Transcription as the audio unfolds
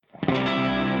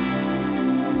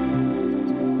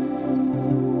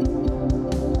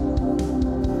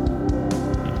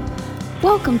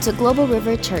Welcome to Global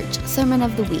River Church Sermon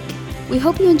of the Week. We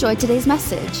hope you enjoyed today's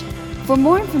message. For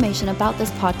more information about this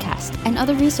podcast and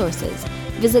other resources,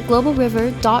 visit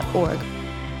globalriver.org.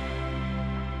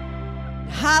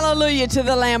 Hallelujah to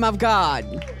the Lamb of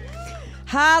God.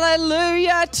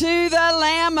 Hallelujah to the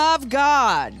Lamb of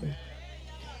God.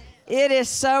 It is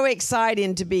so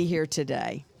exciting to be here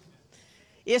today.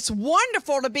 It's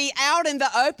wonderful to be out in the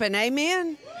open,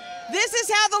 amen? This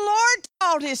is how the Lord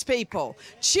taught his people.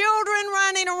 Children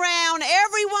running around,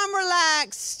 everyone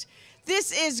relaxed.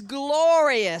 This is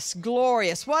glorious,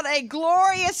 glorious. What a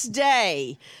glorious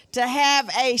day to have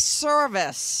a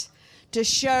service to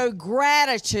show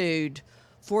gratitude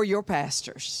for your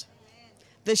pastors,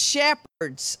 the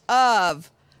shepherds of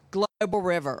Global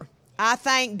River. I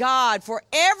thank God for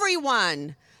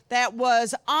everyone that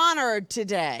was honored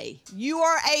today. You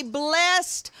are a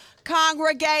blessed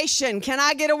congregation. Can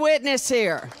I get a witness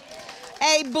here?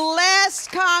 A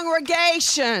blessed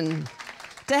congregation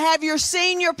to have your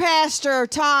senior pastor,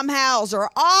 Tom Hauser,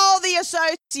 all the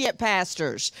associate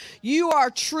pastors. You are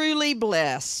truly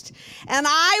blessed. And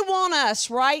I want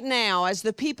us right now, as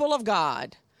the people of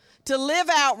God, to live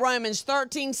out Romans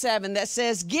 13:7 that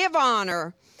says, give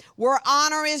honor where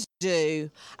honor is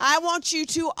due. I want you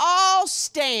to all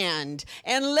stand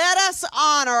and let us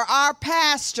honor our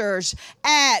pastors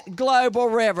at Global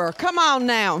River. Come on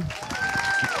now.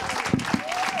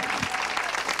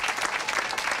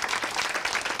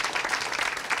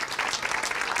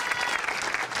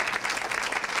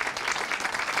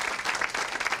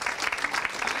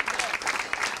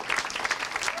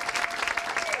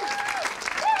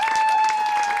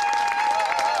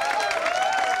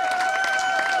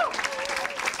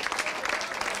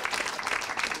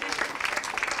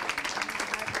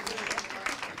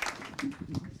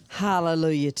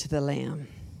 Hallelujah to the Lamb.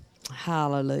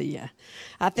 Hallelujah.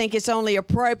 I think it's only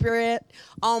appropriate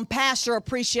on Pastor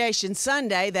Appreciation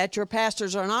Sunday that your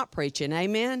pastors are not preaching.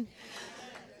 Amen?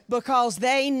 Because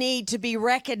they need to be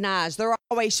recognized. They're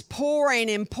always pouring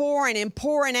and pouring and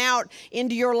pouring out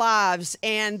into your lives.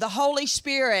 And the Holy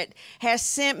Spirit has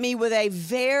sent me with a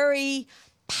very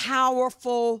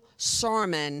powerful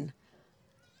sermon.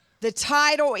 The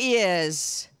title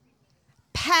is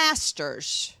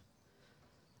Pastors,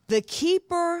 the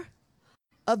Keeper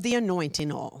of the Anointing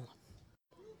Oil.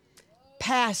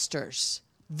 Pastors,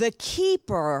 the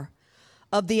Keeper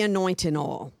of the Anointing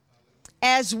Oil.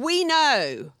 As we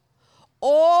know,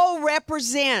 oil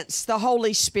represents the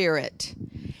Holy Spirit.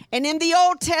 And in the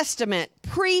Old Testament,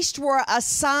 priests were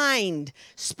assigned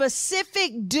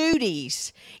specific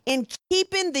duties in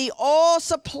keeping the oil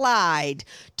supplied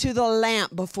to the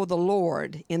lamp before the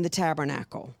Lord in the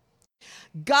tabernacle.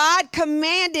 God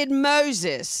commanded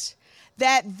Moses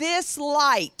that this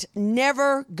light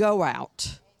never go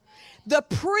out. The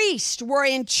priests were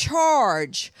in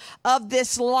charge of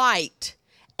this light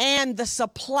and the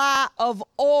supply of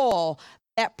oil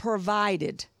that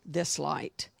provided this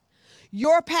light.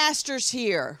 Your pastors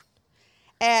here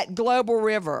at Global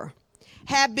River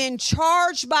have been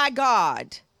charged by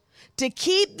God to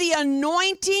keep the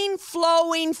anointing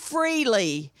flowing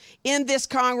freely in this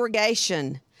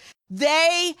congregation.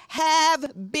 They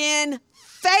have been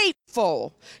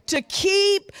faithful to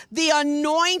keep the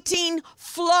anointing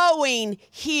flowing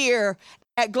here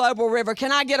at Global River.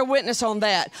 Can I get a witness on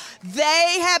that?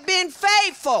 They have been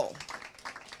faithful.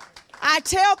 I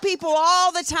tell people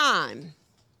all the time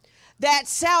that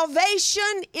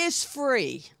salvation is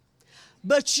free,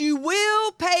 but you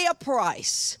will pay a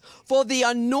price for the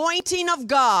anointing of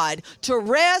God to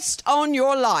rest on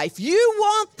your life. You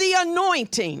want the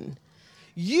anointing.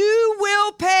 You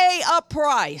will pay a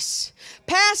price.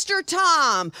 Pastor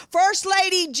Tom, First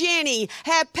Lady Jenny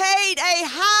have paid a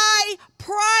high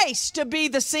price to be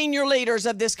the senior leaders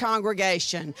of this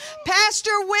congregation.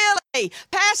 Pastor Willie,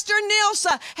 Pastor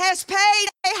Nilsa has paid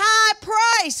a high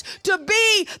price to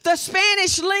be the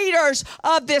Spanish leaders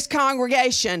of this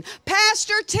congregation.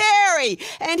 Pastor Terry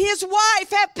and his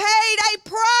wife have paid a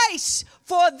price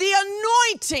for the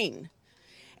anointing.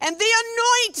 And the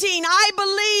anointing, I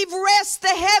believe, rests the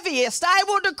heaviest. I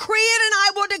will decree it and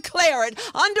I will declare it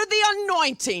under the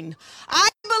anointing. I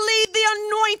believe the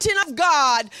anointing of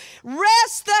God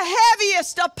rests the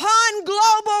heaviest upon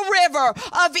Global River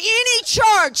of any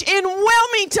church in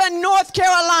Wilmington, North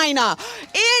Carolina.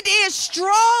 It is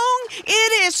strong,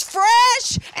 it is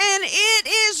fresh, and it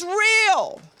is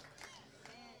real.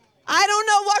 I don't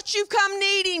know what you've come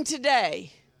needing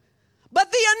today, but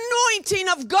the anointing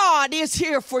of God is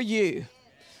here for you.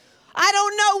 I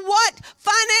don't know what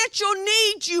financial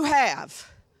needs you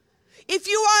have. If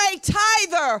you are a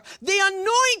tither, the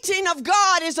anointing of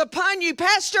God is upon you.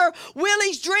 Pastor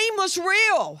Willie's dream was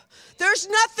real. There's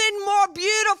nothing more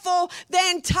beautiful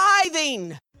than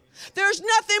tithing. There's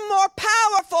nothing more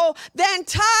powerful than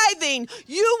tithing.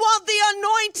 You want the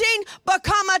anointing?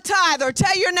 Become a tither.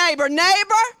 Tell your neighbor,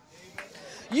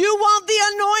 you want the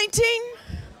anointing?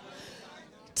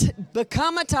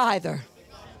 Become a tither.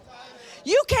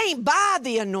 You can't buy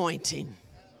the anointing.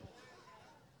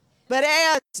 But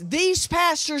as these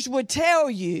pastors would tell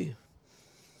you,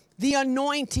 the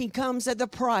anointing comes at the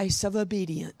price of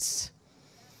obedience.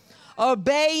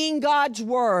 Obeying God's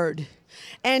word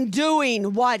and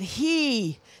doing what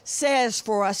He says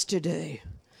for us to do.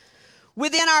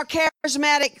 Within our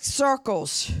charismatic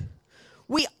circles,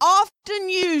 we often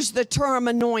use the term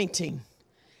anointing.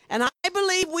 And I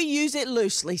believe we use it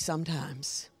loosely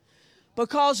sometimes.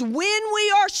 Because when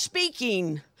we are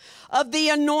speaking of the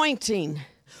anointing,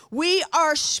 we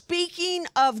are speaking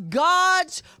of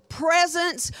God's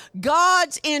presence,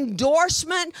 God's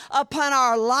endorsement upon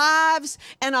our lives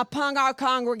and upon our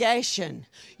congregation.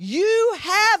 You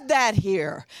have that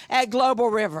here at Global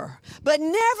River, but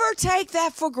never take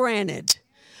that for granted.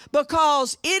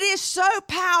 Because it is so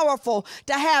powerful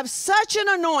to have such an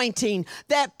anointing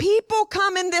that people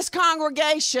come in this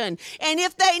congregation, and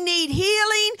if they need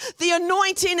healing, the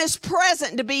anointing is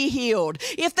present to be healed.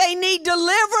 If they need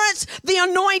deliverance, the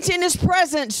anointing is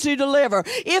present to deliver.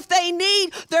 If they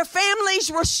need their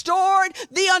families restored,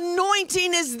 the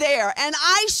anointing is there. And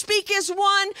I speak as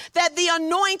one that the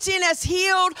anointing has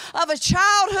healed of a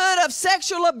childhood of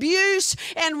sexual abuse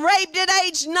and raped at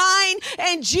age 9,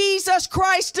 and Jesus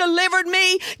Christ delivered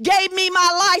me, gave me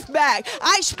my life back.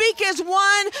 I speak as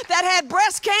one that had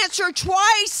breast cancer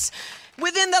twice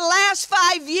within the last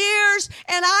 5 years,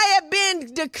 and I have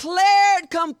been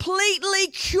declared completely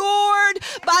cured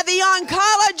by the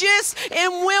oncologist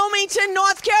in Wilmington,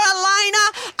 North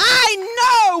Carolina.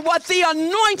 I know what the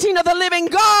anointing of the living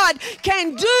God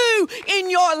can do in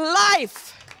your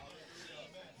life.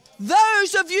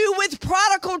 Those of you with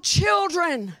prodigal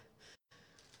children,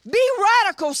 be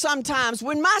radical sometimes.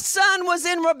 When my son was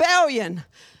in rebellion,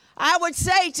 I would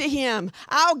say to him,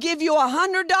 I'll give you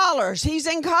 $100. He's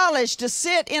in college to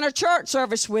sit in a church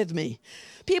service with me.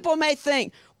 People may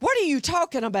think, what are you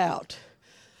talking about?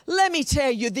 Let me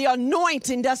tell you, the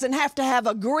anointing doesn't have to have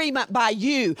agreement by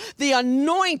you. The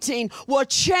anointing will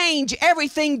change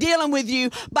everything dealing with you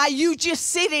by you just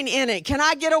sitting in it. Can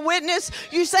I get a witness?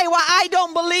 You say, well, I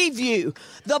don't believe you.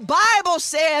 The Bible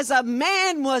says a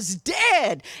man was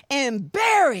dead and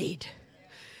buried,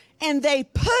 and they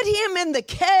put him in the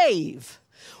cave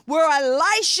where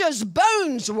Elisha's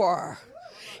bones were.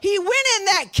 He went in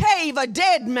that cave a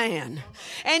dead man,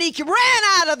 and he ran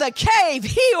out of the cave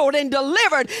healed and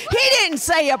delivered. He didn't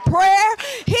say a prayer.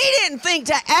 He didn't think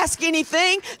to ask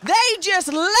anything. They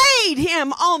just laid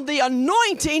him on the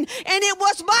anointing, and it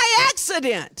was by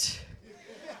accident.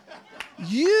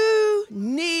 You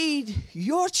need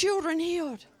your children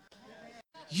healed,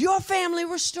 your family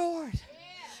restored.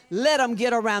 Let them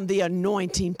get around the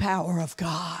anointing power of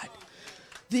God.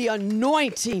 The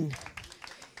anointing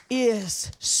is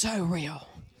so real.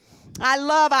 I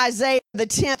love Isaiah, the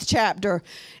 10th chapter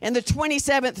and the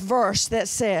 27th verse that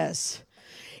says,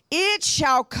 it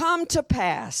shall come to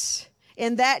pass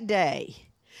in that day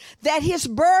that his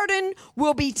burden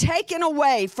will be taken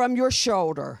away from your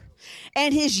shoulder,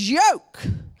 and his yoke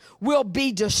will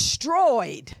be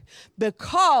destroyed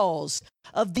because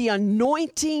of the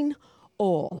anointing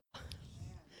oil.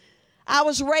 I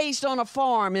was raised on a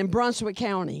farm in Brunswick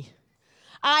County.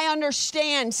 I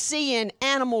understand seeing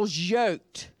animals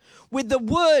yoked with the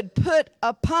wood put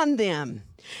upon them,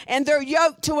 and they're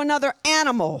yoked to another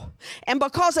animal. And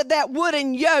because of that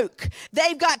wooden yoke,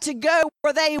 they've got to go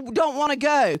where they don't want to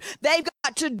go. They've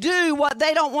got to do what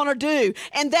they don't want to do.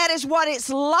 And that is what it's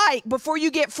like before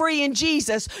you get free in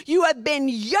Jesus. You have been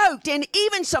yoked, and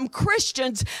even some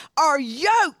Christians are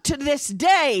yoked to this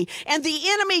day, and the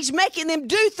enemy's making them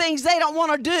do things they don't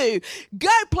want to do, go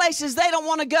places they don't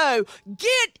want to go.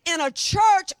 Get in a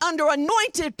church under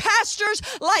anointed pastors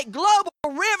like Global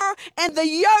River, and the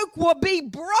yoke will be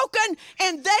broken,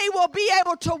 and they will be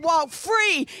able to walk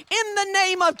free in the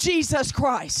name of Jesus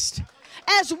Christ.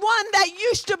 As one that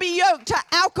used to be yoked to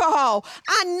alcohol,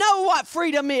 I know what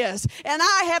freedom is. And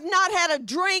I have not had a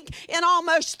drink in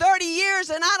almost 30 years,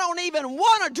 and I don't even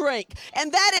want to drink.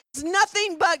 And that is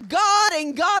nothing but God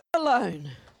and God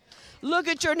alone. Look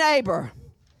at your neighbor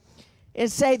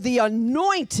and say, the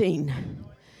anointing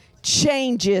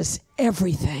changes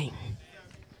everything.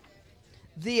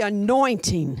 The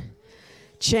anointing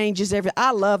changes everything.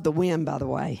 I love the wind, by the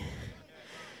way.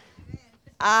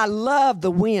 I love the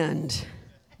wind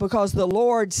because the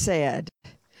Lord said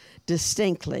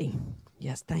distinctly,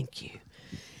 yes, thank you.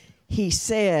 He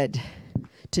said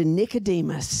to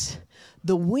Nicodemus,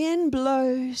 the wind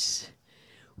blows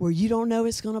where you don't know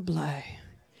it's going to blow.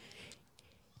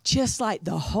 Just like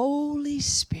the Holy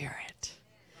Spirit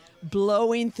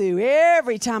blowing through.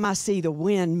 Every time I see the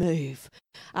wind move,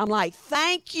 I'm like,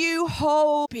 thank you,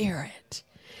 Holy Spirit,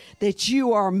 that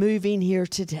you are moving here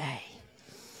today.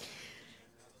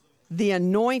 The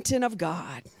anointing of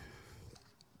God.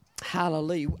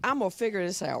 Hallelujah. I'm going to figure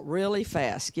this out really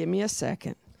fast. Give me a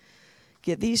second.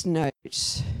 Get these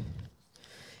notes.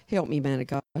 Help me, man of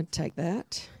God. Take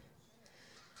that.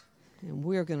 And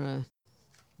we're going to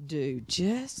do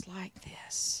just like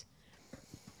this.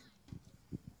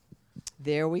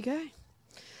 There we go.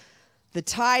 The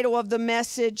title of the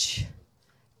message,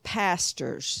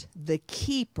 Pastors, the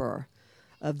Keeper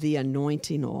of the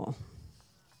Anointing Oil.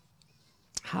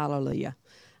 Hallelujah.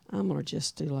 I'm going to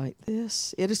just do like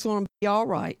this. It is going to be all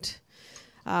right.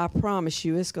 I promise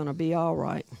you it's going to be all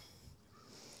right.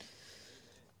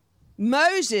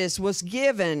 Moses was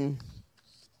given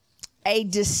a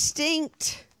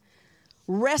distinct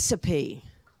recipe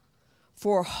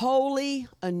for holy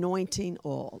anointing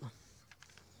oil.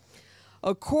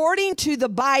 According to the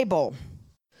Bible,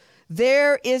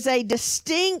 there is a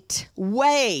distinct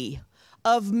way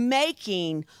of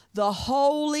making the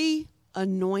holy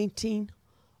anointing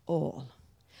oil.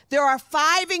 There are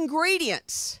 5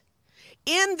 ingredients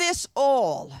in this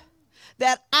oil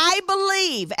that I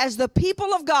believe, as the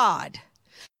people of God,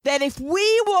 that if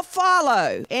we will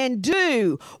follow and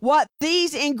do what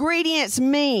these ingredients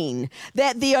mean,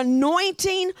 that the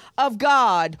anointing of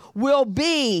God will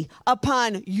be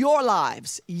upon your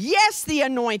lives. Yes, the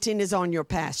anointing is on your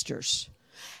pastors.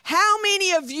 How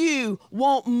many of you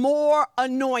want more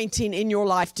anointing in your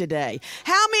life today?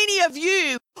 How many of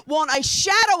you want a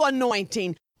shadow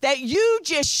anointing that you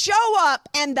just show up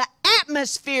and the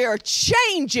atmosphere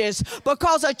changes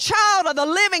because a child of the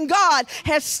living God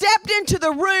has stepped into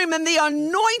the room and the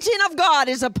anointing of God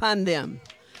is upon them?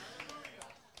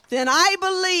 Then I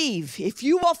believe if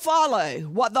you will follow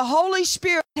what the Holy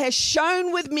Spirit has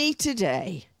shown with me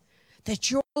today,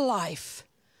 that your life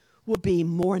will be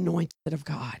more anointed of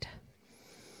God.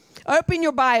 Open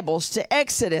your Bibles to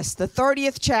Exodus, the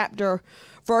 30th chapter,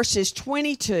 verses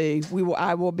 22.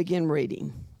 I will begin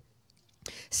reading.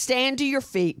 Stand to your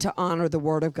feet to honor the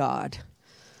Word of God.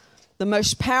 The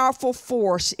most powerful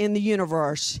force in the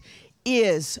universe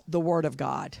is the Word of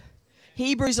God.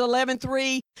 Hebrews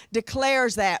 11:3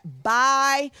 declares that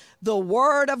by the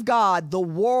Word of God, the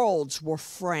worlds were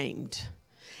framed.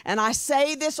 And I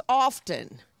say this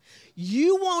often.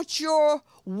 You want your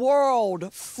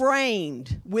world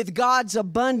framed with God's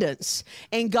abundance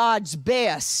and God's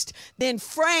best, then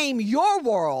frame your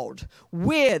world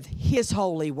with His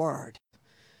holy word.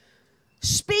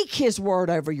 Speak His word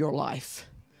over your life.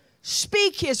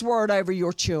 Speak His word over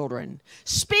your children.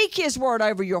 Speak His word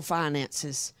over your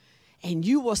finances. And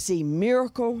you will see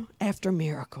miracle after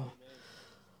miracle.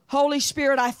 Holy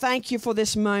Spirit, I thank you for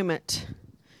this moment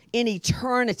in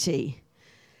eternity,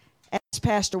 as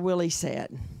Pastor Willie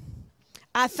said.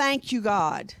 I thank you,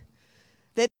 God,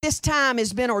 that this time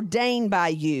has been ordained by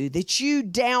you, that you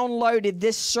downloaded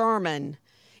this sermon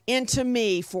into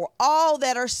me for all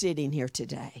that are sitting here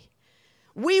today.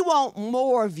 We want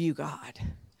more of you, God.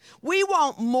 We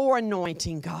want more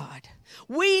anointing, God.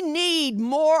 We need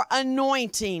more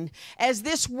anointing as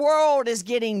this world is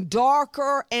getting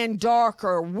darker and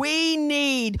darker. We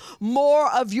need more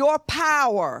of your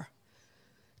power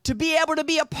to be able to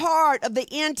be a part of the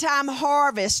end time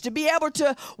harvest, to be able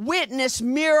to witness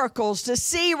miracles, to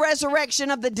see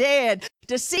resurrection of the dead,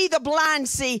 to see the blind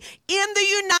see in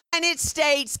the United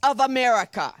States of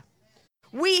America.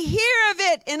 We hear of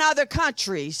it in other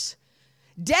countries.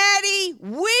 Daddy,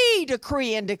 we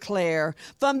decree and declare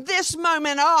from this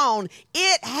moment on,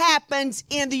 it happens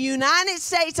in the United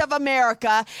States of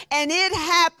America, and it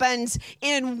happens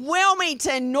in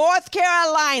Wilmington, North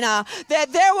Carolina,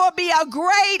 that there will be a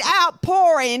great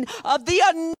outpouring of the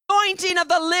anointing of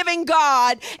the living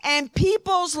God, and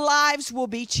people's lives will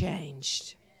be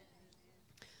changed.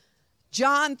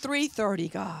 John 3:30,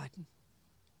 God.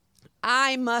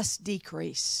 I must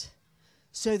decrease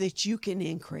so that you can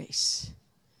increase.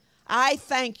 I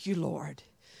thank you, Lord.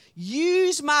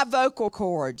 Use my vocal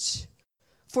cords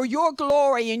for your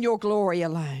glory and your glory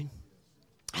alone.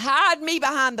 Hide me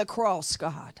behind the cross,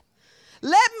 God.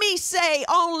 Let me say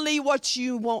only what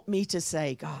you want me to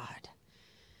say, God.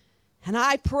 And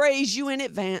I praise you in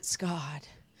advance, God,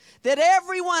 that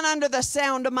everyone under the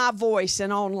sound of my voice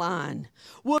and online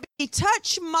will be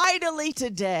touched mightily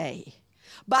today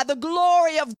by the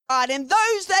glory of God. And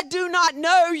those that do not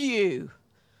know you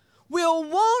will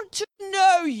want to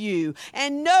know you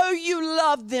and know you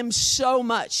love them so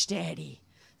much, Daddy,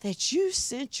 that you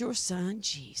sent your son,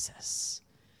 Jesus.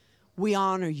 We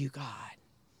honor you, God,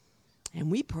 and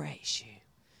we praise you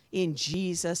in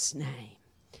Jesus' name.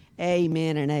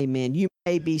 Amen and amen. You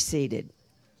may be seated.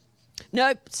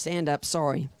 Nope, stand up,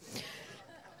 sorry.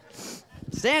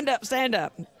 Stand up, stand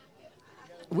up.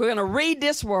 We're going to read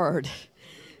this word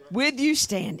with you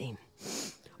standing.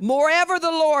 Moreover,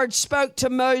 the Lord spoke to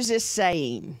Moses,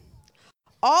 saying,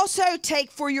 also take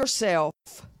for yourself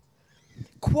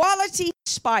quality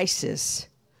spices,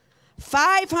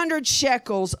 500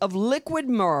 shekels of liquid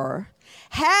myrrh,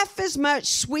 half as much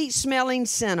sweet-smelling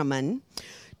cinnamon,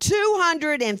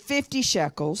 250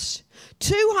 shekels,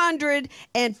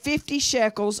 250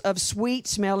 shekels of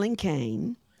sweet-smelling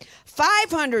cane,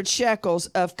 500 shekels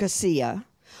of cassia,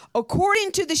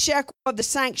 according to the shekel of the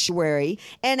sanctuary,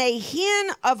 and a hin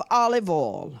of olive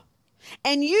oil.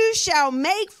 And you shall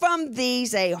make from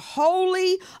these a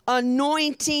holy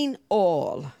anointing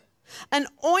oil, an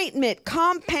ointment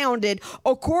compounded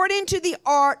according to the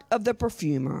art of the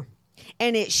perfumer,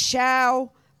 and it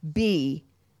shall be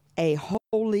a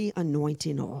holy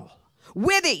anointing oil.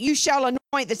 With it you shall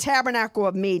anoint the tabernacle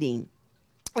of meeting,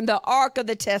 and the ark of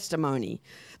the testimony,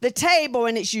 the table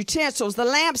and its utensils, the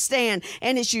lampstand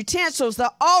and its utensils,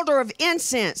 the altar of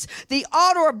incense, the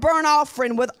altar of burnt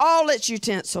offering with all its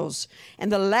utensils,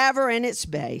 and the laver and its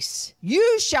base.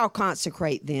 You shall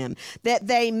consecrate them, that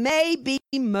they may be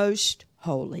most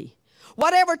holy.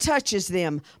 Whatever touches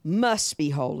them must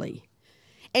be holy.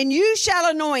 And you shall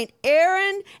anoint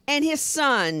Aaron and his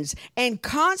sons, and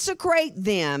consecrate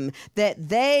them, that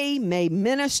they may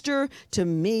minister to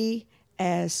me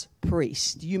as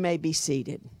priests. You may be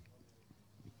seated.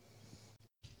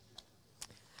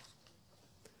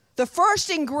 The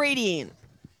first ingredient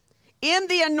in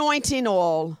the anointing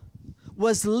oil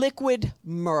was liquid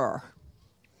myrrh.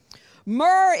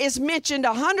 Myrrh is mentioned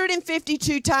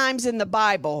 152 times in the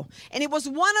Bible, and it was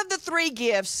one of the three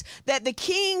gifts that the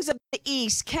kings of the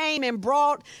East came and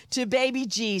brought to baby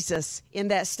Jesus in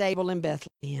that stable in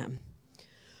Bethlehem.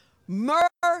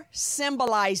 Myrrh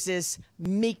symbolizes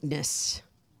meekness.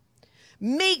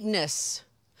 Meekness,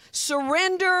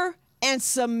 surrender, and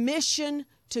submission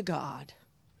to God.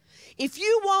 If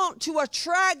you want to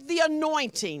attract the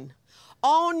anointing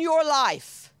on your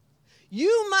life,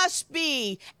 you must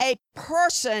be a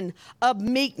person of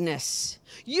meekness.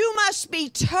 You must be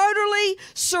totally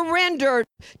surrendered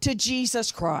to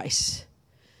Jesus Christ.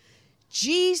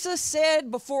 Jesus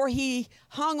said before he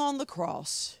hung on the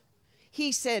cross,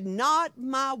 he said, not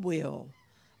my will,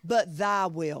 but thy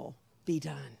will be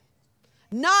done.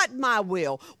 Not my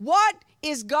will. What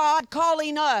is God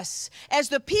calling us as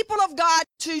the people of God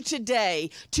to today?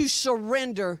 To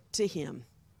surrender to him.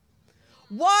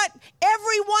 What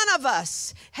every one of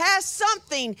us has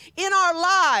something in our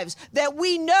lives that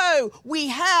we know we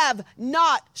have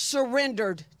not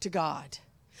surrendered to God.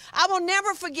 I will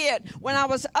never forget when I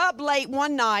was up late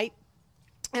one night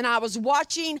and I was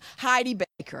watching Heidi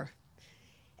Baker.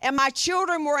 And my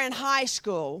children were in high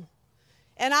school,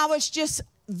 and I was just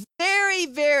very,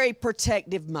 very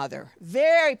protective mother.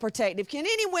 Very protective. Can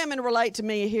any women relate to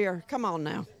me here? Come on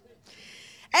now.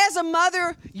 As a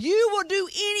mother, you will do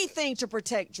anything to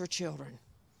protect your children.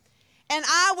 And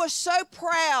I was so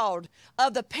proud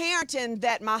of the parenting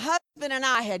that my husband and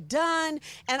I had done.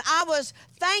 And I was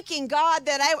thanking God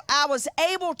that I was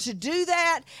able to do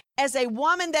that as a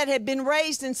woman that had been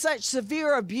raised in such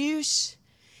severe abuse.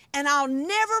 And I'll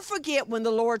never forget when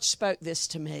the Lord spoke this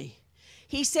to me.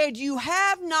 He said, you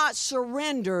have not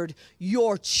surrendered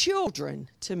your children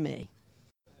to me.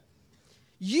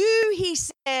 You, he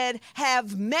said,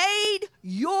 have made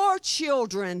your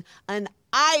children an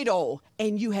idol,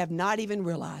 and you have not even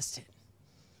realized it.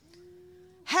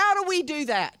 How do we do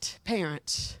that,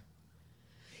 parents?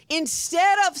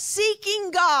 Instead of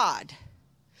seeking God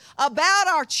about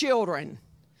our children,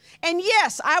 and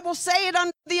yes, I will say it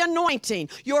under the anointing.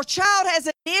 Your child has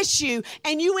an issue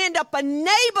and you end up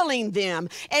enabling them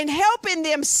and helping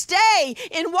them stay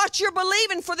in what you're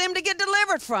believing for them to get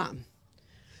delivered from.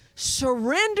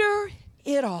 Surrender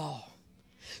it all.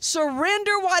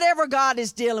 Surrender whatever God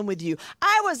is dealing with you.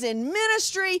 I was in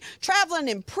ministry, traveling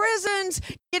in prisons,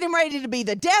 getting ready to be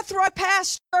the death row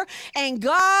pastor, and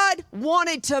God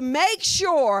wanted to make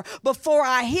sure before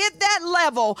I hit that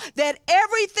level that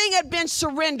everything had been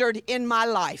surrendered in my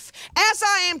life. As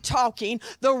I am talking,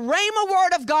 the Rhema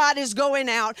word of God is going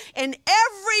out, and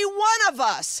every one of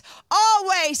us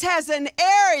always has an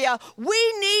area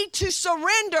we need to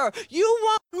surrender. You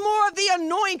want more of the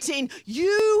anointing,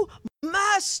 you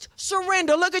must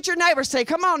surrender. Look at your neighbor. Say,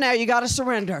 come on now, you got to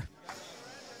surrender.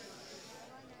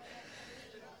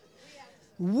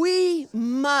 We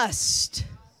must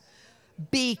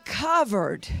be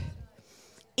covered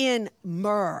in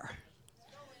myrrh.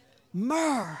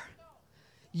 Myrrh,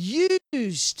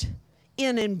 used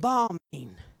in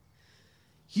embalming.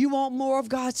 You want more of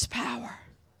God's power?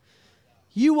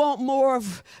 You want more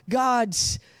of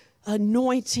God's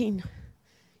anointing?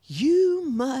 You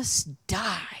must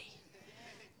die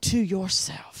to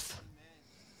yourself.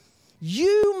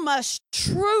 You must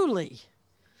truly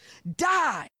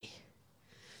die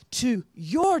to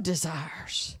your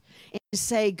desires and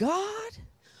say, God,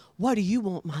 what do you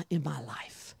want in my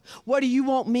life? What do you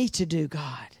want me to do,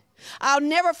 God? I'll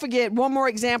never forget one more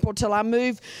example till I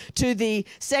move to the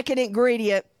second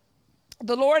ingredient.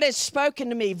 The Lord has spoken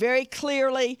to me very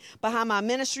clearly. Behind my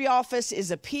ministry office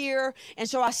is a pier. And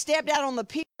so I stepped out on the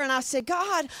pier and I said,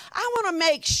 God, I want to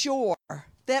make sure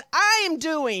that I am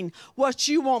doing what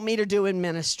you want me to do in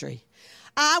ministry.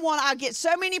 I get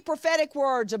so many prophetic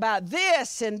words about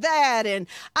this and that, and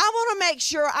I want to make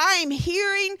sure I am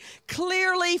hearing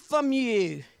clearly from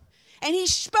you. And he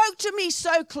spoke to me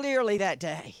so clearly that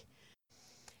day.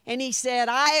 And he said,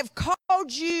 I have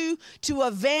called you to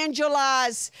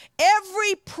evangelize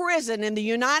every prison in the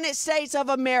United States of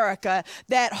America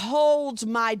that holds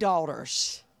my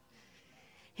daughters.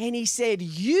 And he said,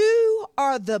 you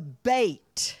are the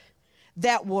bait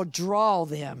that will draw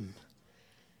them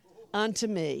unto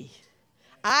me.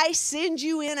 I send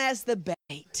you in as the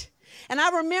bait. And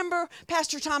I remember,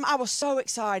 Pastor Tom, I was so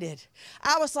excited.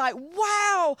 I was like,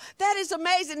 wow, that is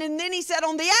amazing. And then he said,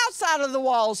 on the outside of the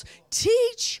walls,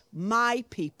 teach my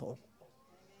people.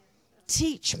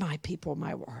 Teach my people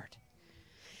my word.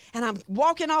 And I'm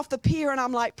walking off the pier and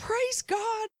I'm like, praise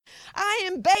God. I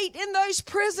am bait in those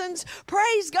prisons.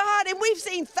 Praise God. And we've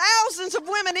seen thousands of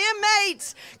women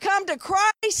inmates come to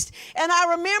Christ. And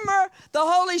I remember the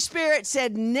Holy Spirit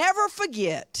said, never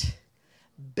forget,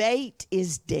 bait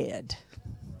is dead.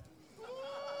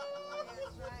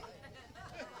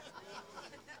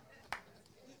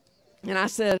 And I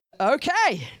said,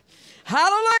 okay.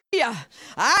 Hallelujah.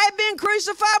 I have been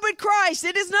crucified with Christ.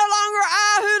 It is no longer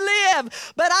I who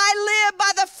live, but I live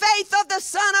by the faith of the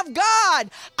Son of God.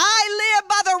 I live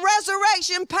by the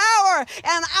resurrection power,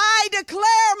 and I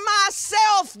declare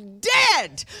myself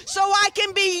dead so I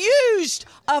can be used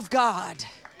of God.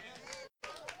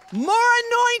 More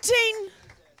anointing,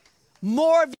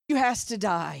 more of you has to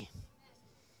die.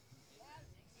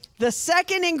 The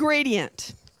second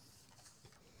ingredient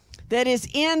that is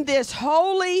in this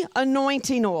holy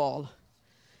anointing oil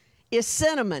is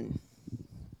cinnamon.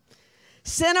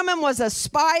 Cinnamon was a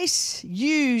spice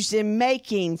used in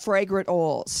making fragrant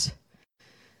oils.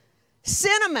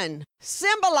 Cinnamon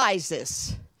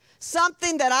symbolizes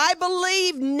something that I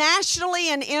believe nationally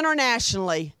and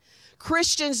internationally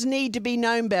Christians need to be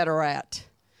known better at,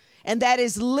 and that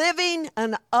is living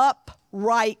an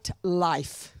upright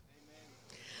life.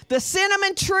 The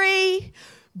cinnamon tree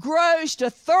grows to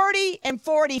 30 and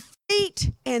 40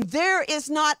 feet, and there is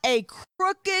not a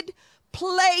crooked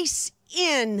place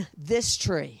in this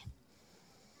tree.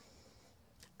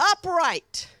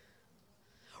 Upright,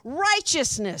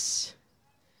 righteousness,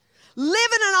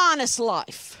 living an honest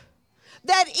life,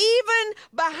 that even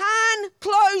behind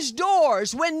closed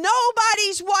doors, when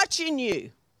nobody's watching you,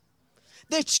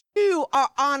 that you are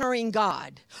honoring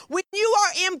God. When you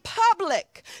are in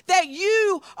public, that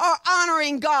you are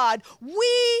honoring God.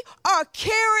 We are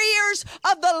carriers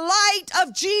of the light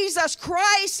of Jesus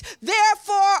Christ.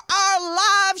 Therefore, our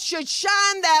lives should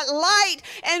shine that light,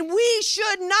 and we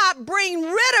should not bring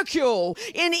ridicule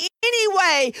in any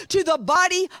way to the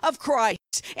body of Christ.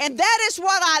 And that is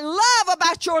what I love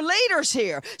about your leaders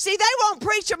here. See, they won't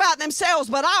preach about themselves,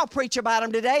 but I'll preach about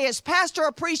them today. It's Pastor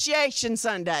Appreciation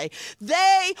Sunday.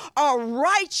 They are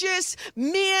righteous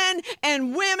men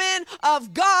and women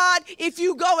of God. If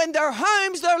you go in their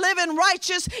homes, they're living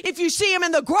righteous. If you see them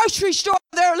in the grocery store,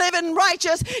 they're living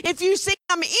righteous. If you see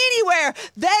them anywhere,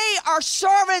 they are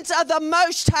servants of the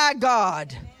Most High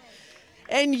God.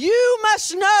 And you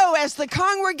must know, as the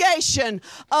congregation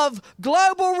of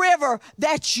Global River,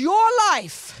 that your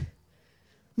life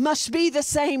must be the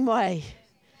same way.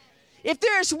 If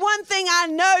there is one thing I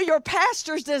know your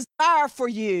pastors desire for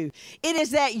you, it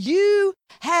is that you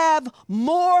have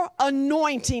more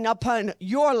anointing upon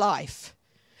your life,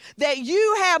 that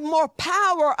you have more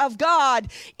power of God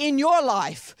in your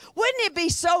life. Wouldn't it be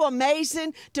so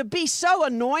amazing to be so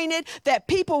anointed that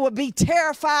people would be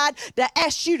terrified to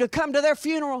ask you to come to their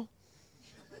funeral,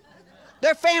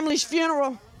 their family's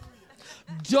funeral?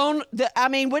 Would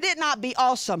it not be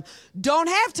awesome? Don't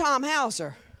have Tom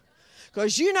Hauser.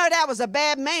 Because you know that was a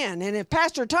bad man. And if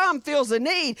Pastor Tom feels the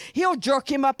need, he'll jerk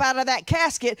him up out of that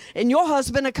casket and your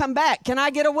husband will come back. Can I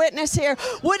get a witness here?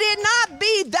 Would it not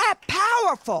be that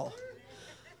powerful?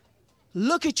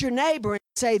 Look at your neighbor and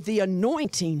say, the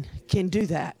anointing can do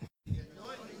that.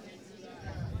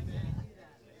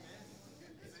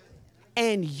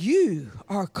 And you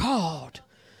are called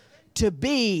to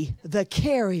be the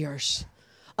carriers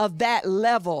of that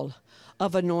level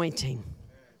of anointing.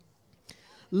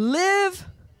 Live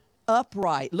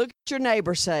upright. Look at your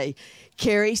neighbor, say,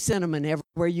 carry cinnamon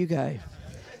everywhere you go.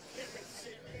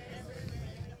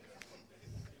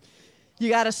 You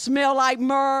got to smell like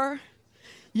myrrh.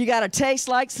 You got to taste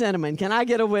like cinnamon. Can I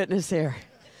get a witness here?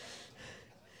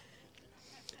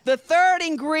 The third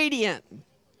ingredient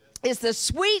is the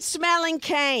sweet-smelling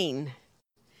cane,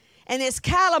 and it's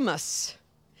calamus.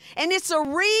 And it's a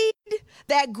reed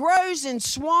that grows in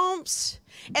swamps.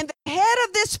 And the head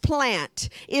of this plant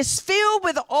is filled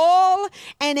with oil,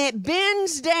 and it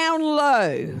bends down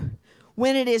low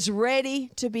when it is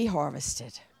ready to be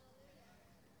harvested.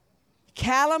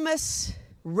 Calamus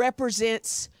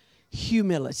represents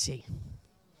humility.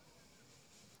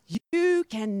 You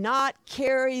cannot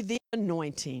carry the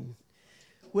anointing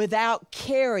without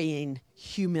carrying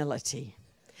humility.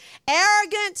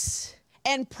 Arrogance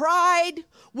and pride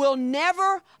will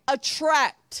never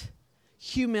attract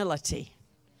humility.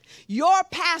 Your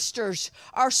pastors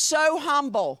are so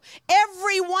humble.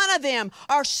 Every one of them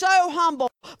are so humble.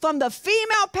 From the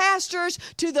female pastors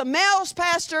to the male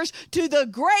pastors to the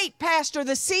great pastor,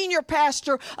 the senior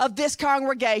pastor of this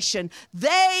congregation.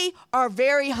 They are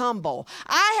very humble.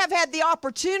 I have had the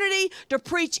opportunity to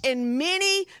preach in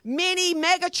many, many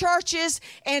mega churches,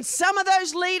 and some of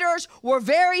those leaders were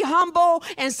very humble,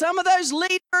 and some of those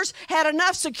leaders had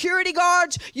enough security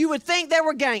guards you would think they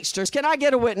were gangsters. Can I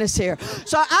get a witness here?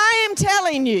 So I am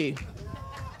telling you,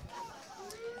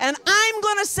 and I'm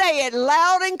going to say it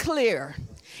loud and clear.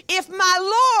 If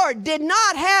my Lord did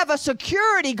not have a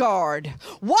security guard,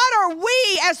 what are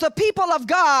we as the people of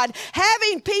God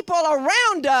having people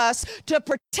around us to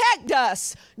protect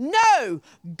us? No,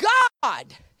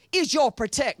 God is your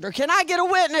protector. Can I get a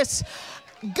witness?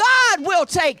 God will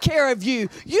take care of you.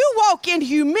 You walk in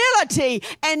humility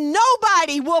and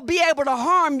nobody will be able to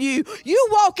harm you. You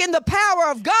walk in the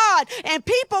power of God and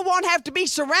people won't have to be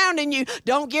surrounding you.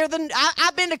 Don't get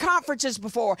I've been to conferences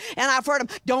before and I've heard them,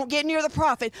 don't get near the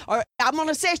prophet, or I'm going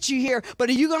to set you here, but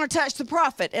are you going to touch the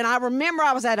prophet? And I remember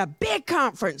I was at a big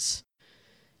conference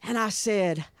and I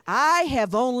said, I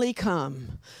have only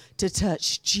come to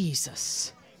touch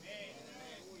Jesus.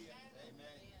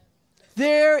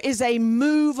 There is a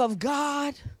move of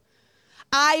God,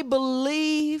 I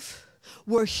believe,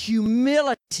 where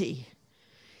humility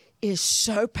is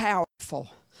so powerful.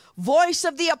 Voice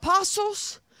of the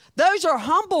apostles, those are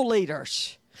humble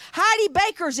leaders. Heidi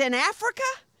Baker's in Africa.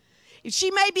 She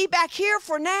may be back here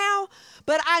for now,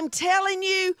 but I'm telling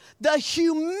you, the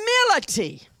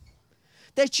humility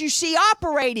that you see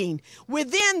operating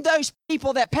within those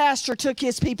people that Pastor took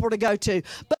his people to go to.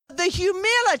 But the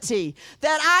humility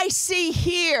that I see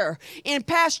here in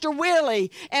Pastor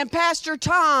Willie and Pastor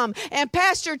Tom and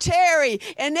Pastor Terry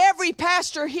and every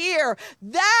pastor here,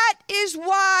 that is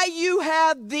why you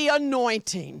have the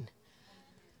anointing.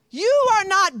 You are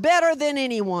not better than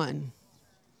anyone.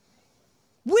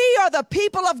 We are the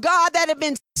people of God that have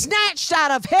been snatched out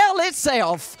of hell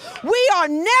itself. We are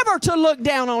never to look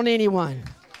down on anyone.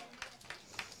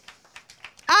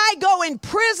 I go in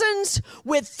prisons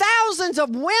with thousands of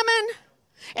women,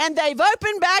 and they've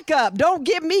opened back up. Don't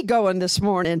get me going this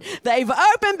morning. They've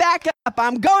opened back up.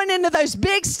 I'm going into those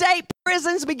big state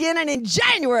prisons beginning in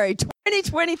January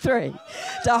 2023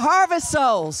 to harvest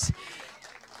souls.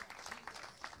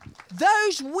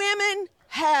 Those women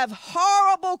have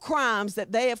horrible crimes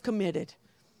that they have committed.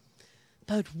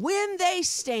 But when they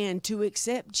stand to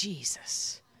accept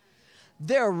Jesus,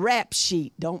 their rap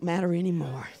sheet don't matter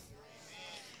anymore.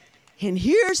 And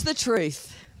here's the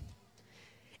truth.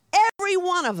 Every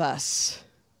one of us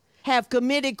have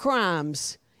committed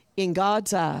crimes in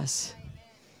God's eyes.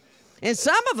 And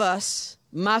some of us,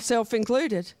 myself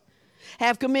included,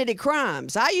 have committed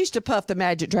crimes. I used to puff the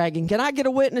magic dragon. Can I get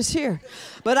a witness here?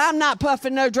 But I'm not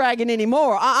puffing no dragon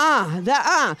anymore.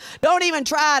 Don't even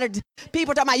try to.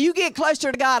 People talking about you get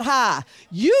closer to God high.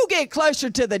 You get closer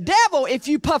to the devil if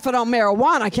you puff it on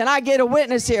marijuana. Can I get a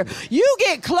witness here? You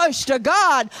get close to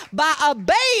God by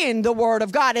obeying the word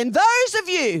of God. And those of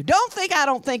you, don't think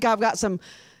I've got some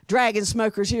dragon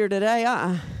smokers here today.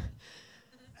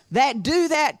 That do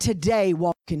that today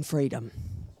walk in freedom.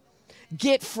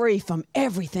 Get free from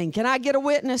everything. Can I get a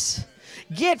witness?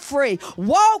 Get free.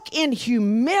 Walk in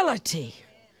humility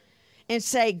and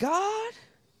say, God,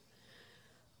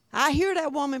 I hear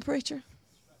that woman, preacher.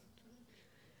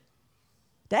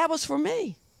 That was for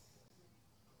me.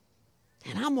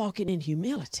 And I'm walking in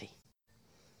humility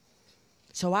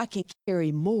so I can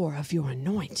carry more of your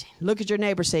anointing. Look at your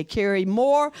neighbor, say, carry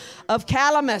more of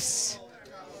calamus.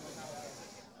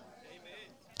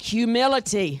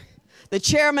 Humility. The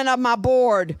chairman of my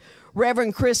board,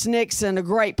 Reverend Chris Nixon, a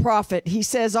great prophet, he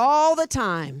says all the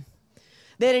time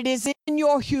that it is in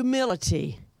your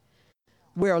humility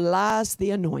where lies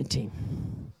the anointing.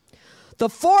 The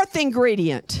fourth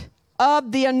ingredient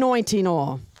of the anointing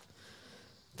oil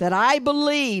that I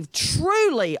believe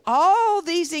truly all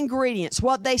these ingredients,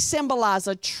 what they symbolize,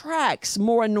 attracts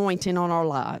more anointing on our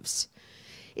lives,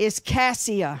 is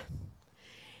cassia.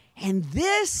 And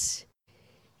this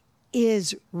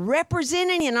is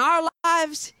representing in our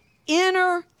lives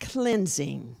inner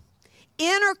cleansing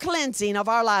of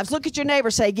our lives. Look at your neighbor,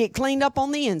 say, get cleaned up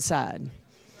on the inside.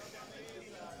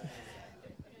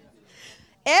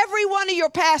 Every one of your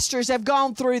pastors have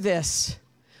gone through this.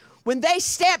 When they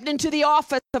stepped into the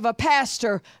office of a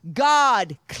pastor,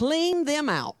 God cleaned them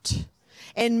out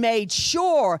and made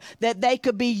sure that they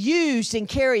could be used and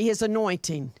carry his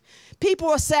anointing. People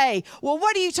will say, well,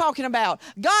 what are you talking about?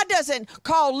 God doesn't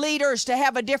call leaders to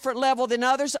have a different level than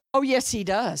others. Oh, yes, he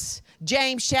does.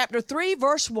 James chapter 3,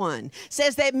 verse 1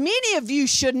 says that many of you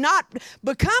should not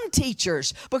become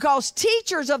teachers because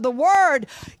teachers of the word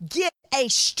get a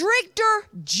stricter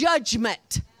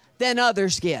judgment than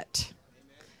others get.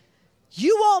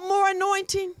 You want more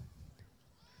anointing?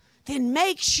 Then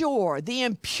make sure the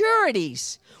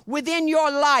impurities within your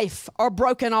life are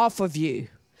broken off of you.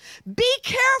 Be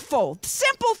careful.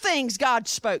 Simple things God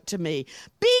spoke to me.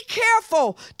 Be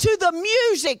careful to the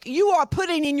music you are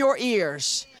putting in your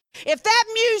ears. If that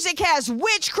music has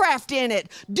witchcraft in it,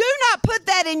 do not put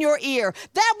that in your ear.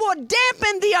 That will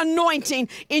dampen the anointing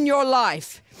in your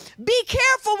life. Be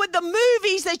careful with the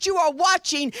movies that you are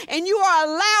watching and you are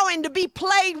allowing to be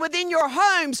played within your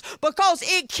homes because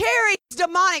it carries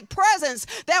demonic presence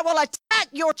that will attack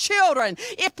your children.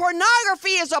 If pornography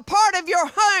is a part of your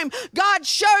home, God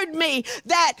showed me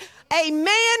that a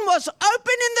man was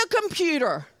opening the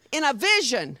computer in a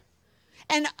vision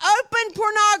and opened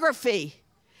pornography,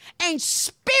 and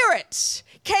spirits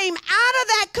came out of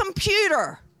that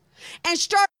computer and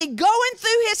started going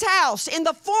through his house in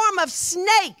the form of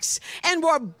snakes and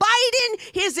were biting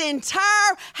his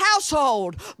entire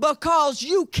household, because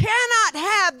you cannot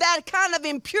have that kind of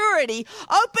impurity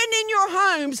open in your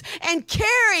homes and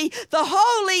carry the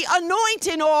holy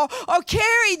anointing oil or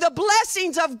carry the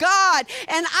blessings of God.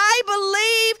 And I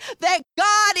believe that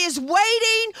God is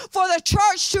waiting for the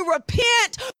church to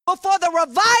repent before the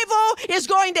revival is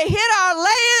going to hit our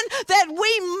land, that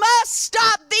we must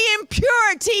stop the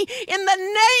impurity in the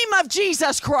name of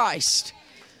Jesus Christ.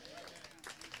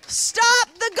 Stop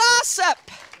the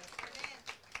gossip.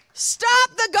 Stop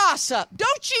the gossip.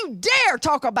 Don't you dare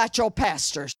talk about your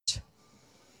pastors.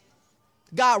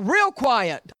 Got real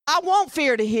quiet. I want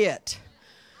fear to hit.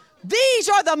 These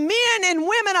are the men and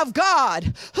women of God.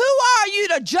 Who are you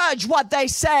to judge what they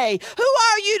say? Who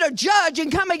are you to judge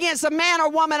and come against a man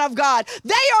or woman of God?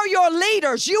 They are your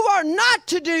leaders. You are not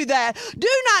to do that. Do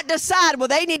not decide, well,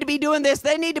 they need to be doing this,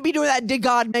 they need to be doing that. Did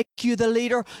God make you the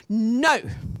leader? No.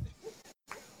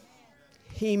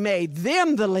 He made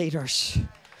them the leaders.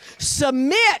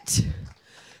 Submit.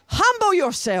 Humble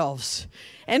yourselves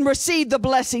and receive the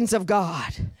blessings of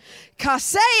God.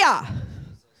 Kaseya.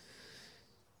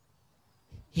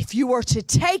 If you were to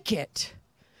take it,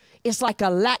 it's like a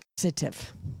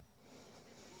laxative.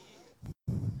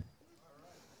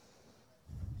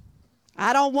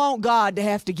 I don't want God to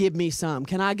have to give me some.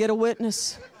 Can I get a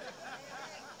witness?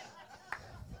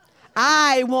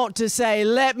 I want to say,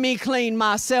 let me clean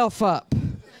myself up.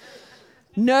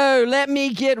 No, let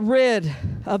me get rid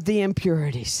of the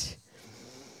impurities.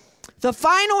 The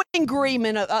final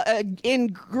ingredient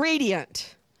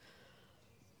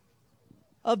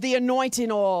of the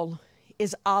anointing oil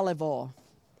is olive oil.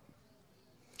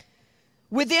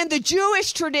 Within the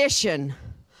Jewish tradition,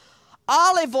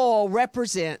 olive oil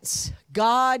represents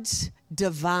God's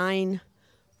divine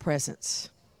presence.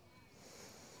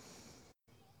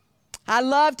 I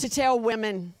love to tell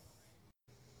women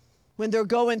when they're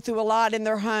going through a lot in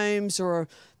their homes, or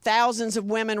thousands of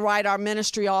women write our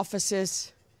ministry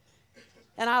offices,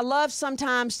 and I love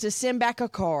sometimes to send back a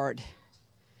card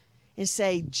and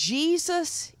say,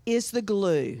 Jesus is the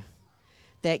glue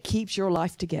that keeps your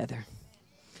life together.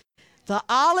 The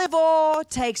olive oil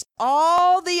takes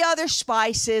all the other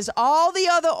spices, all the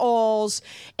other oils,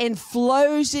 and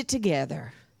flows it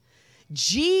together.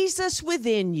 Jesus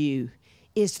within you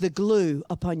is the glue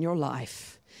upon your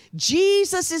life.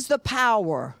 Jesus is the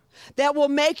power that will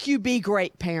make you be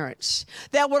great parents,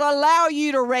 that will allow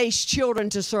you to raise children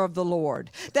to serve the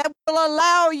Lord, that will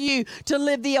allow you to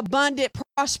live the abundant,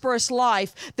 prosperous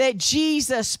life that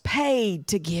Jesus paid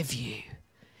to give you.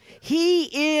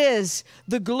 He is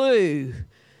the glue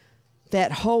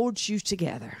that holds you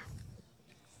together.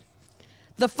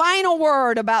 The final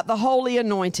word about the holy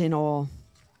anointing oil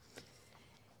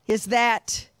is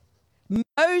that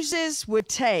Moses would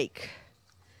take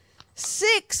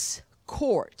 6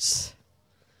 quarts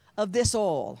of this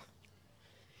oil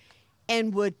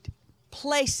and would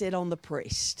place it on the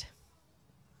priest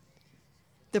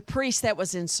that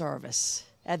was in service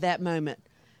at that moment.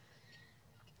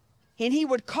 And he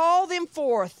would call them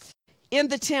forth in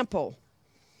the temple,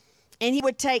 and he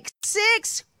would take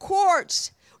 6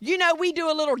 quarts. You know, we do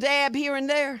a little dab here and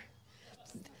there,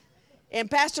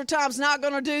 and Pastor Tom's not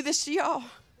going to do this to y'all.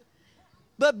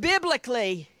 But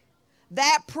biblically,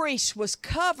 that priest was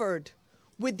covered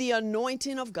with the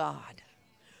anointing of God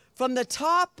from the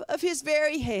top of his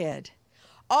very head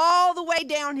all the way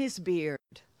down his beard,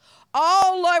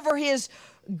 all over his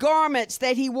garments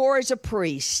that he wore as a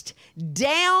priest,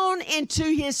 down into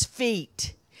his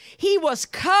feet. He was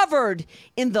covered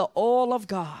in the oil of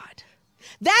God.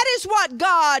 That is what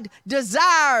God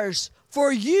desires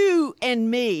for you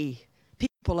and me,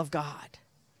 people of God.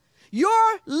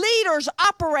 Your leaders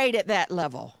operate at that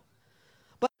level.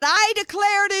 But I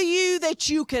declare to you that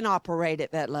you can operate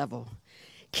at that level.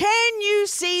 Can you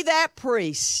see that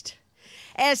priest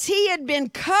as he had been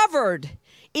covered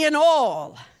in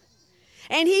oil,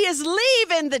 and he is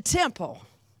leaving the temple,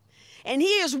 and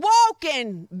he is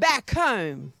walking back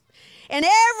home, and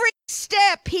every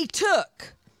step he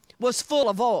took was full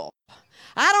of oil?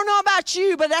 I don't know about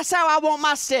you, but that's how I want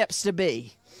my steps to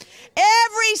be.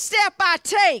 Every step I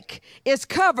take is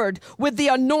covered with the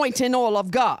anointing oil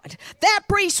of God. That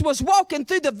priest was walking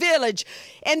through the village,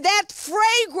 and that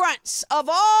fragrance of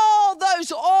all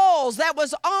those oils that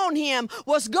was on him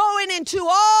was going into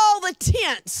all the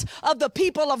tents of the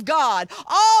people of God,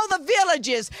 all the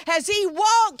villages. As he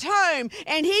walked home,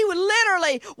 and he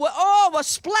literally, oil was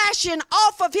splashing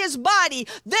off of his body,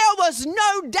 there was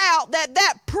no doubt that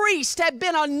that priest had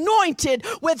been anointed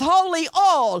with holy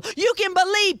oil. You can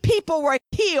believe people were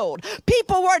healed.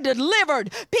 People were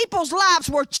delivered. People's lives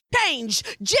were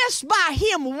changed just by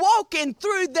him walking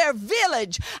through their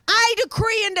village. I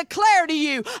decree and declare to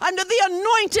you, under the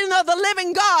anointing of the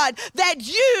living God, that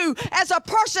you as a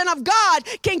person of God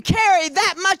can carry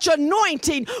that much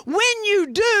anointing. When you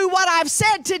do what I've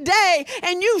said today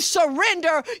and you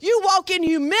surrender, you walk in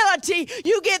humility,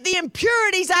 you get the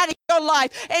impurities out of your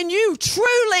life, and you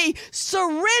truly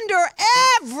surrender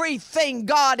everything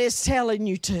God is telling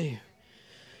you to.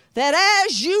 That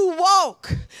as you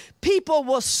walk, people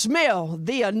will smell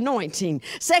the anointing.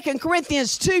 2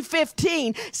 Corinthians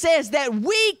 2:15 says that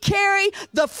we carry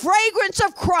the fragrance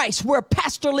of Christ, where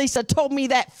Pastor Lisa told me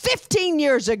that 15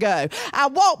 years ago. I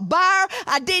walked by her,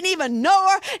 I didn't even know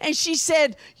her, and she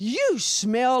said, "You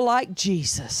smell like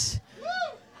Jesus."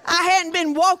 I hadn't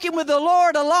been walking with the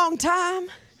Lord a long time,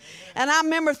 and I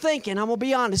remember thinking, I'm going to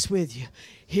be honest with you,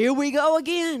 here we go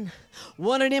again.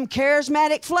 One of them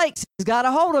charismatic flakes has got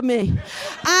a hold of me.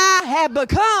 I have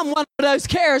become one of those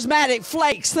charismatic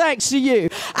flakes thanks to you.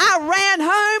 I ran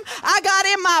home. I got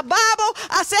in my Bible.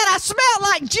 I said, I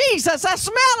smell like Jesus. I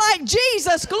smell like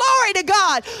Jesus. Glory to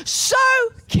God. So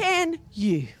can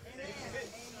you.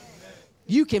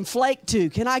 You can flake too.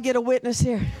 Can I get a witness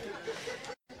here?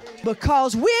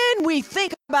 Because when we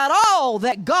think about all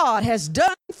that God has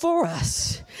done for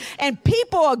us, and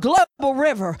people of Global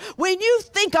River, when you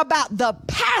think about the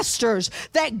pastors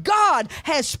that God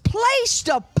has placed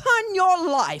upon your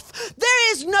life,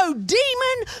 there is no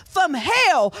demon from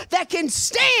hell that can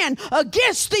stand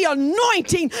against the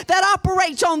anointing that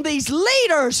operates on these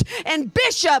leaders and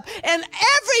bishop and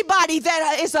everybody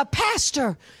that is a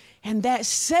pastor. And that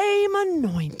same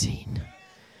anointing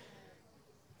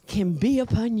can be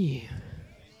upon you.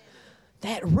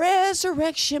 That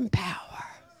resurrection power,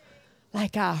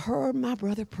 like I heard my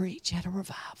brother preach at a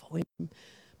revival in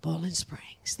Bowling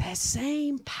Springs, that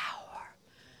same power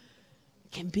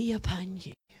can be upon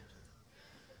you.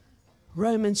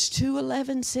 Romans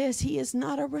 2:11 says he is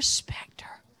not a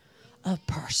respecter of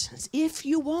persons. If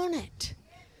you want it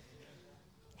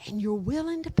and you're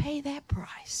willing to pay that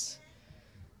price,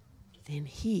 then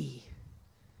he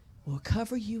will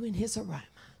cover you in his aroma,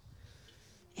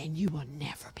 and you will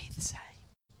never be the same.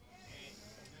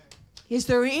 Is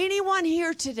there anyone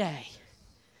here today,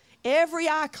 every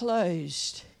eye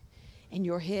closed and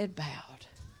your head bowed?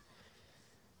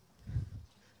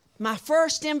 My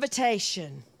first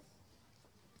invitation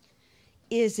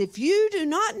is, if you do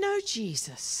not know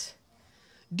Jesus,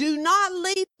 do not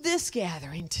leave this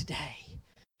gathering today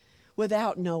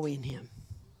without knowing him.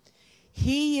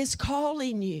 He is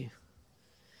calling you.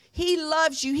 He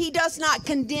loves you. He does not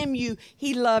condemn you.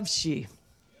 He loves you.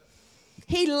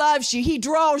 He loves you. He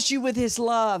draws you with his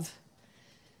love.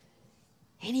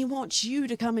 And he wants you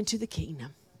to come into the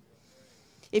kingdom.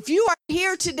 If you are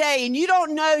here today and you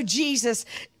don't know Jesus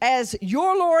as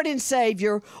your Lord and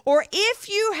Savior, or if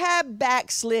you have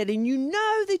backslid and you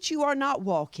know that you are not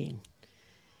walking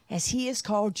as he has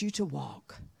called you to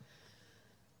walk,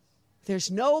 there's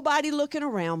nobody looking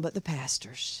around but the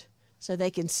pastors, so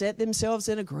they can set themselves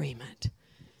in agreement.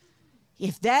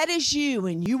 If that is you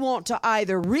and you want to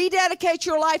either rededicate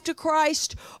your life to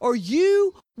Christ or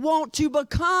you want to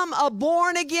become a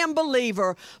born-again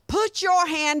believer, put your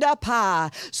hand up high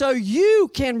so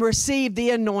you can receive the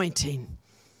anointing.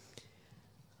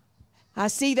 I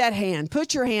see that hand.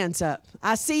 Put your hands up.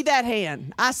 I see that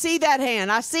hand. I see that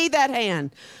hand. I see that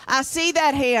hand. I see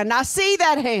that hand. I see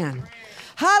that hand.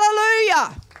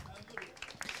 Hallelujah.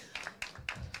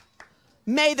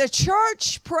 May the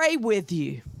church pray with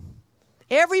you.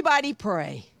 Everybody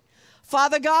pray.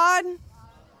 Father God,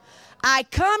 I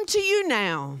come to you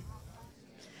now,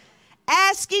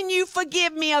 asking you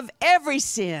forgive me of every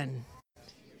sin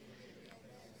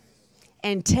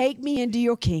and take me into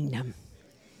your kingdom.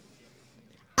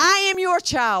 I am your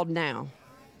child now.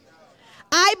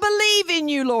 I believe in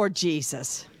you, Lord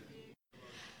Jesus.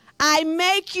 I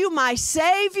make you my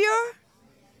Savior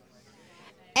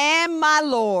and my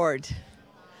Lord.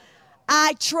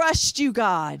 I trust you,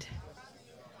 God.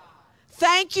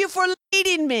 Thank you for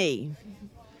leading me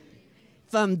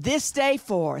from this day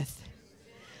forth.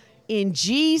 In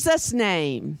Jesus'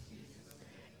 name,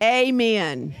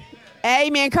 amen.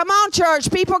 Amen. Come on,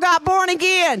 church. People got born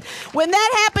again. When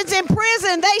that happens in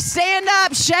prison, they stand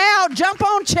up, shout, jump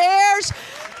on chairs.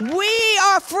 We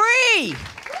are free.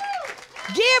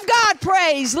 Give God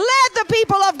praise. Let the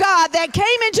people of God that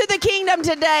came into the kingdom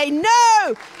today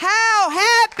know how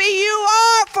happy you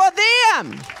are for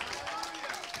them.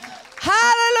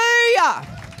 Hallelujah.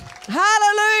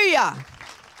 Hallelujah.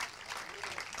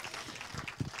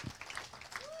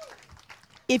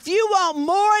 If you want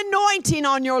more anointing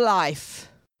on your life,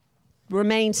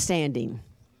 remain standing.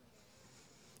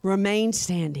 Remain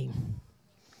standing.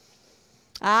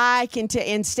 I can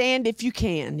and stand if you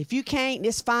can. If you can't,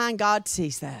 it's fine. God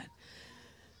sees that.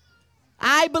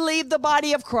 I believe the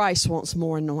body of Christ wants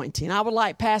more anointing. I would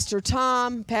like Pastor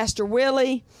Tom, Pastor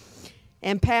Willie,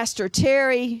 and Pastor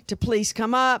Terry to please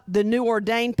come up. The new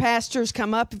ordained pastors,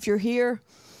 come up if you're here.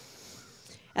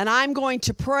 And I'm going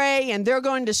to pray, and they're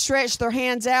going to stretch their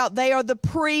hands out. They are the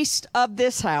priest of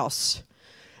this house.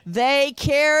 They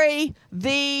carry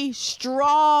the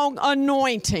strong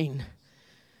anointing.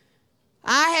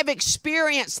 I have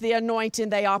experienced the anointing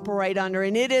they operate under,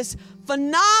 and it is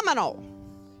phenomenal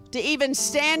to even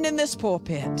stand in this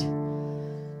pulpit.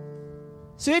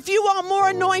 So if you want more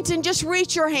anointing, just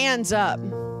reach your hands up.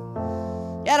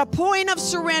 At a point of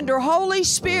surrender, Holy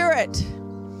Spirit,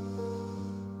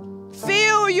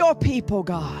 fill your people,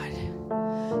 God.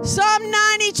 Psalm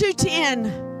 92:10,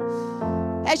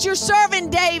 as your servant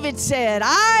David said,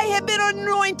 I have been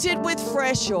anointed with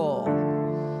fresh oil,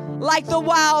 like the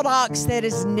wild ox that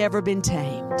has never been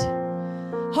tamed.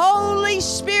 Holy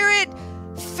Spirit,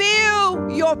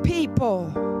 fill your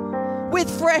people with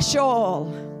fresh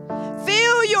oil.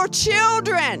 Fill your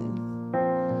children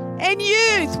and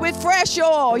youth with fresh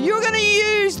oil. You're going to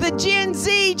use the Gen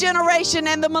Z generation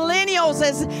and the millennials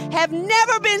as have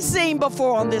never been seen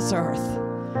before on this earth.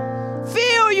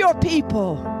 Fill your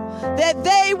people that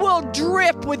they will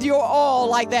drip with your oil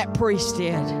like that priest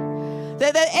did.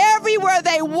 That everywhere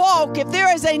they walk, if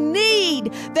there is a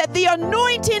need, that the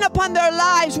anointing upon their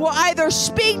lives will either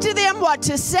speak to them what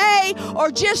to say,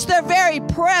 or just their very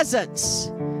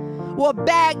presence will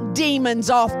back demons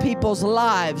off people's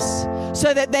lives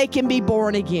so that they can be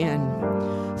born again.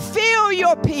 Fill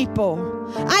your people.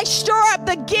 I stir up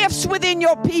the gifts within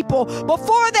your people.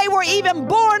 Before they were even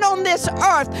born on this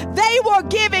earth, they were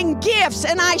given gifts,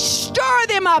 and I stir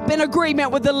them up in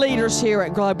agreement with the leaders here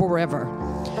at Global River.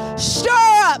 Stir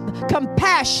up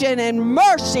compassion and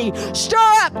mercy. Stir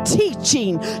up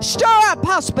teaching. Stir up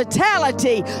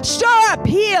hospitality. Stir up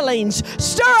healings.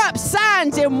 Stir up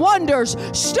signs and wonders.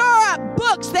 Stir up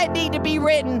books that need to be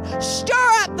written.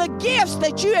 Stir up the gifts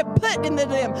that you have put into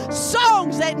them.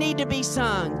 Songs that need to be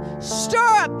sung. Stir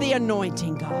up the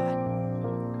anointing, God.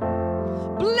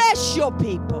 Bless your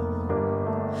people.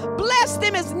 Bless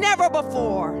them as never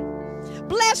before.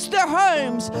 Bless their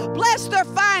homes. Bless their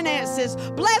finances.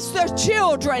 Bless their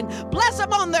children. Bless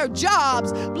them on their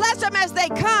jobs. Bless them as they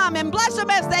come and bless them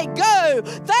as they go.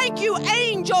 Thank you,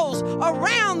 angels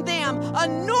around them.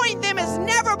 Anoint them as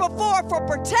never before for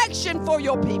protection for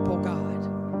your people,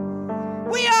 God.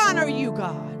 We honor you,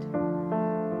 God.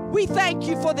 We thank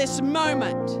you for this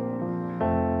moment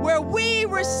where we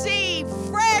receive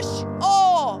fresh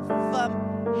oil from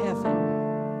heaven.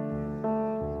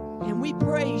 And we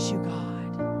praise you, God.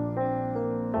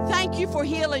 Thank you for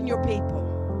healing your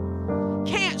people.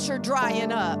 Cancer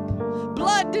drying up,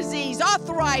 blood disease,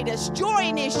 arthritis,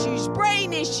 joint issues,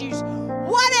 brain issues,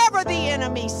 whatever the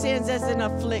enemy sends as an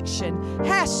affliction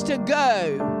has to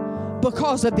go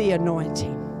because of the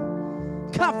anointing.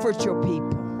 Comfort your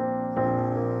people.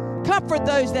 Comfort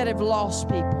those that have lost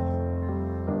people.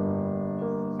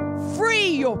 Free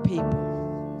your people.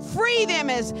 Free them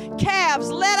as calves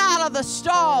let out of the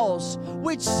stalls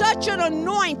with such an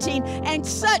anointing and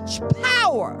such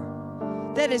power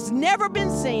that has never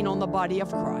been seen on the body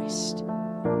of Christ.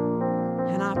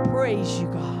 And I praise you,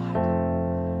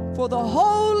 God, for the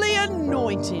holy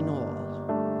anointing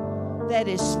oil that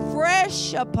is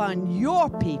fresh upon your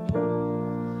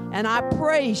people. And I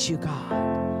praise you, God,